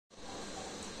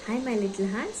Hi my little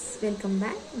hands, welcome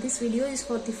back. This video is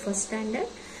for the first standard.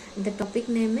 The topic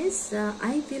name is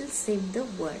I will save the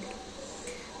world.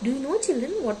 Do you know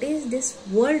children what is this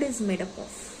world is made up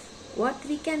of? What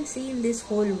we can see in this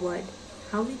whole world?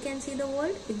 How we can see the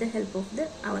world? With the help of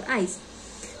our eyes.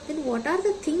 Then what are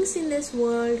the things in this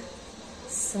world?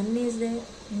 Sun is there,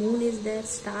 moon is there,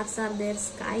 stars are there,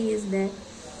 sky is there.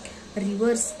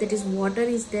 Rivers, that is water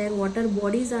is there, water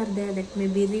bodies are there, that may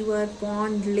be river,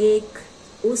 pond, lake,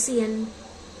 ocean,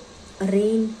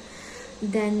 rain,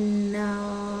 then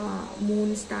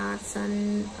moon, star,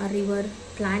 sun, a river,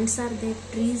 plants are there,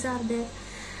 trees are there,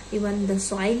 even the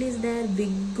soil is there, big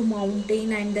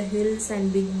mountain and the hills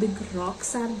and big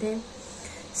rocks are there.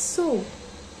 So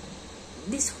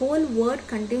this whole world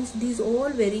contains these all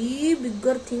very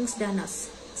bigger things than us,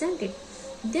 isn't it?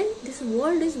 Then this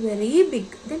world is very big.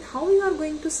 Then how you are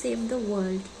going to save the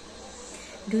world?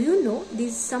 Do you know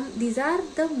these are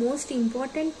the most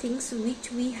important things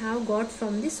which we have got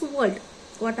from this world?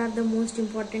 What are the most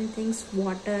important things?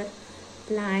 Water,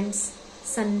 plants,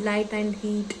 sunlight and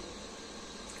heat,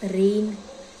 rain,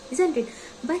 isn't it?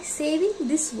 By saving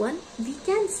this one, we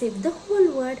can save the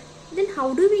whole world. Then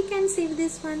how do we can save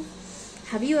this one?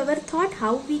 Have you ever thought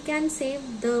how we can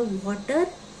save the water?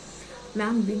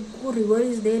 Ma'am, big river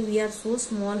is there, we are so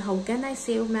small, how can I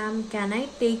save, ma'am? Can I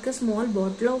take a small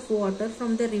bottle of water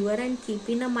from the river and keep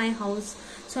in my house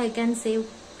so I can save?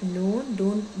 No,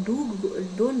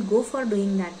 don't go for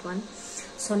doing that one.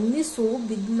 Sun is so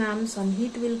big, ma'am, sun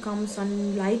heat will come,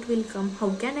 sunlight will come, how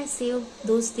can I save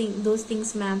those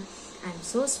things, ma'am? I'm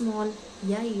so small.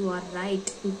 Yeah, you are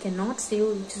right, you cannot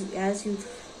save, as you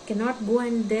cannot go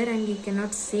and there and you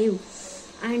cannot save.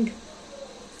 And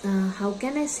how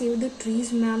can I save the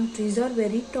trees, ma'am? Trees are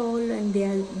very tall and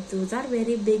those are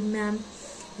very big, ma'am.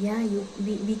 Yeah,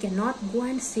 we cannot go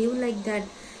and save like that.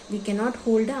 We cannot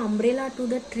hold an umbrella to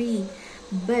the tree.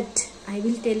 But I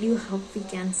will tell you how we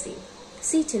can save.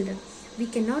 See children, we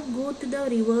cannot go to the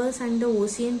rivers and the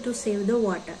ocean to save the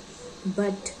water.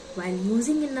 But while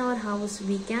using in our house,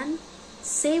 we can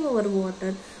save our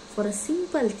water for a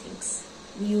simple things.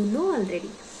 You know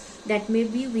already that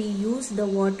maybe we use the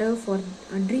water for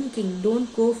drinking.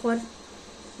 Don't go for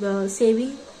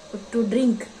saving to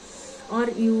drink, or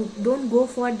you don't go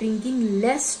for drinking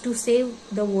less to save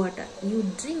the water. You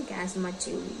drink as much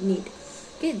you need,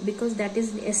 okay, because that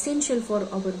is essential for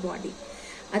our body.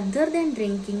 Other than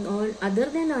drinking or other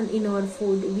than in our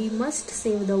food, we must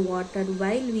save the water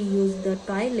while we use the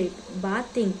toilet,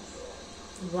 bathing,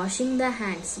 washing the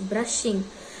hands, brushing.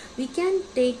 We can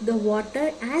take the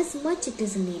water as much it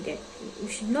is needed. We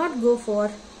should not go for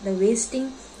the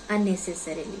wasting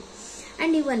unnecessarily.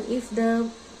 And even if the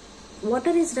water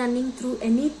is running through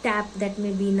any tap, that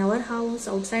may be in our house,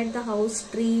 outside the house,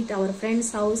 street, our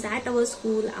friend's house, at our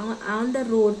school, on the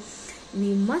road,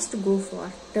 we must go for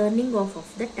turning off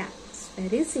of the tap. It's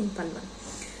very simple one.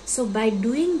 So by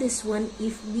doing this one,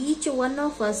 if each one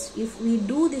of us, if we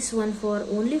do this one for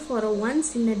only for a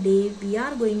once in a day, we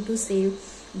are going to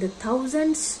save the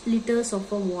thousands liters of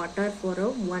water for a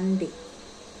one day.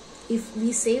 If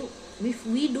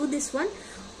we do this one,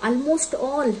 almost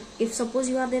all, if suppose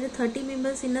you are there 30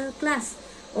 members in a class,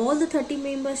 all the 30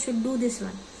 members should do this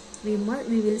one. We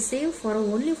will save for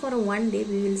only for a one day,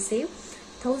 we will save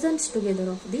thousands together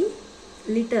of the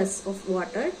liters of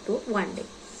water to one day.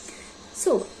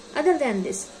 So other than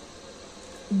this,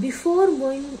 before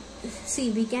going, see,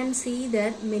 we can see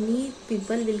that many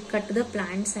people will cut the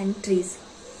plants and trees.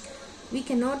 We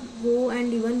cannot go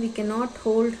and even we cannot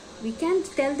hold. We can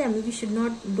tell them we should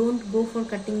don't go for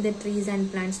cutting the trees and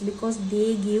plants, because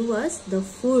they give us the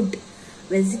food,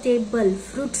 vegetable,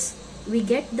 fruits. We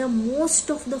get the most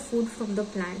of the food from the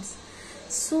plants.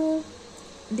 So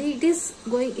it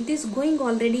is going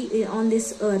already on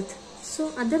this earth.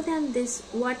 So other than this,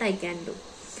 what I can do?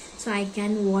 So I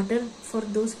can water for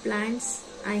those plants.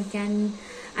 I can,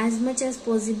 as much as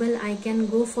possible, I can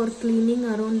go for cleaning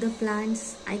around the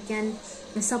plants. I can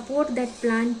support that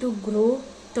plant to grow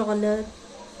taller.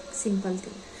 Simple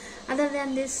thing. Other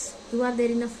than this, you are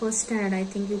there in a first standard. I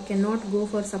think you cannot go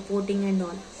for supporting and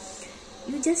all.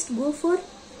 You just go for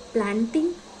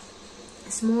planting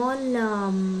small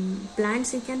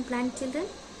plants. You can plant, children,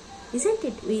 isn't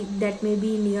it? That may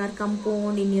be in your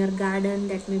compound, in your garden,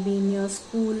 that may be in your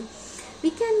school. We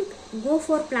can go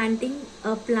for planting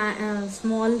a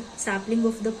small sapling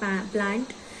of the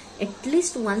plant at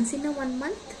least once in a 1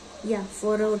 month. Yeah,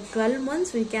 for 12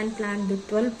 months we can plant the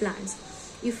 12 plants.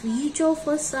 If each of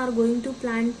us are going to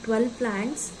plant 12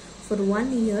 plants for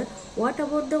 1 year, what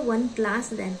about the one class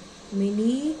then?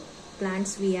 Many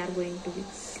plants we are going to be.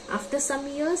 After some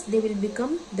years, they will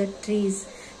become the trees.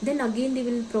 then again they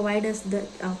will provide us the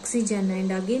oxygen,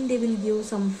 and again they will give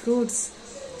some fruits.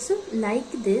 So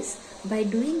like this, by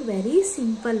doing very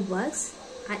simple works,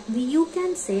 you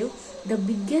can save the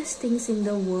biggest things in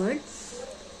the world.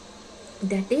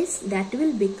 That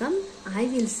will become I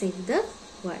will save the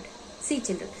world. See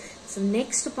children, so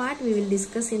next part we will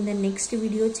discuss in the next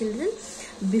video children.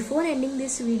 Before ending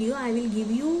this video, I will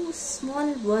give you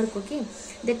small work, okay?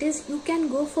 That is, you can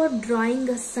go for drawing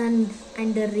a sun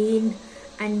and a rain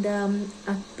and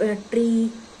a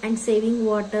tree and saving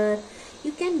water.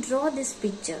 You can draw these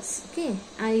pictures, okay?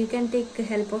 You can take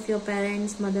help of your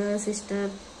parents, mother, sister,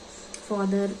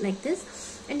 father, like this,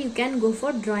 and you can go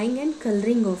for drawing and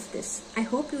coloring of this. I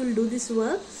hope you will do this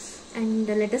work, and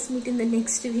let us meet in the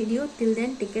next video. Till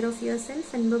then, take care of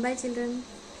yourself, and bye bye children.